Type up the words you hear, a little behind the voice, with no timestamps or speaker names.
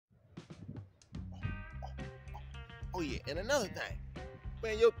Oh yeah, and another thing,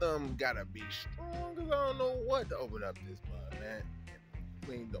 man, your thumb gotta be strong as I don't know what to open up this mug, man. I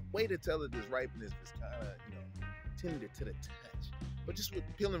mean, the way to tell it is ripeness is kind of, tender to the touch. But just with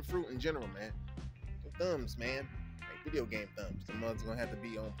peeling fruit in general, man, your thumbs, man, like video game thumbs, the mugs gonna have to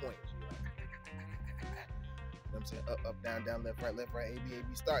be on point. You know what I'm saying? Up, down, left, right, A, B,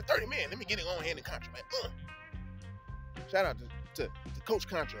 start. 30 man, let me get it on hand in Contra, man. Shout out to Coach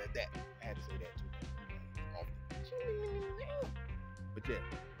Contra at that. I had to say that too. But yeah,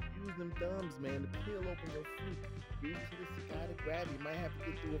 use them thumbs, man, to peel open your fruit. Reach to the sky to grab it. You might have to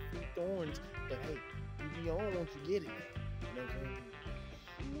get through a few thorns, but hey, you be on once you get it, man. You know what I'm saying?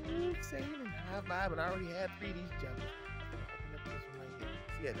 Smooth sailing, high vibe, and I already had 3 of these jumpers. Open up this one right here.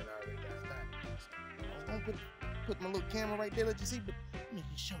 See, I done already got started. So I was gonna put my little camera right there, let you see, but let me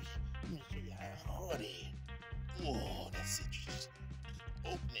just show you. Let me show you how hard it is. Oh, that's it. Just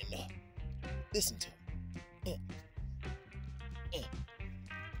opening up. Listen to it. Yeah.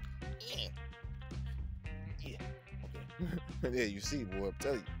 Okay. Yeah, you see, boy, I'm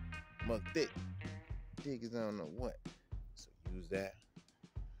telling you. Mug thick. Thick as I don't know what. So use that.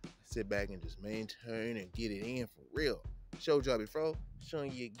 Sit back and just maintain and get it in for real. Showed y'all before.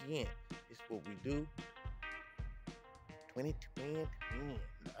 Showing you again. It's what we do. 2020.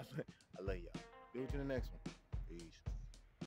 I love y'all. Do it to the next one. Peace.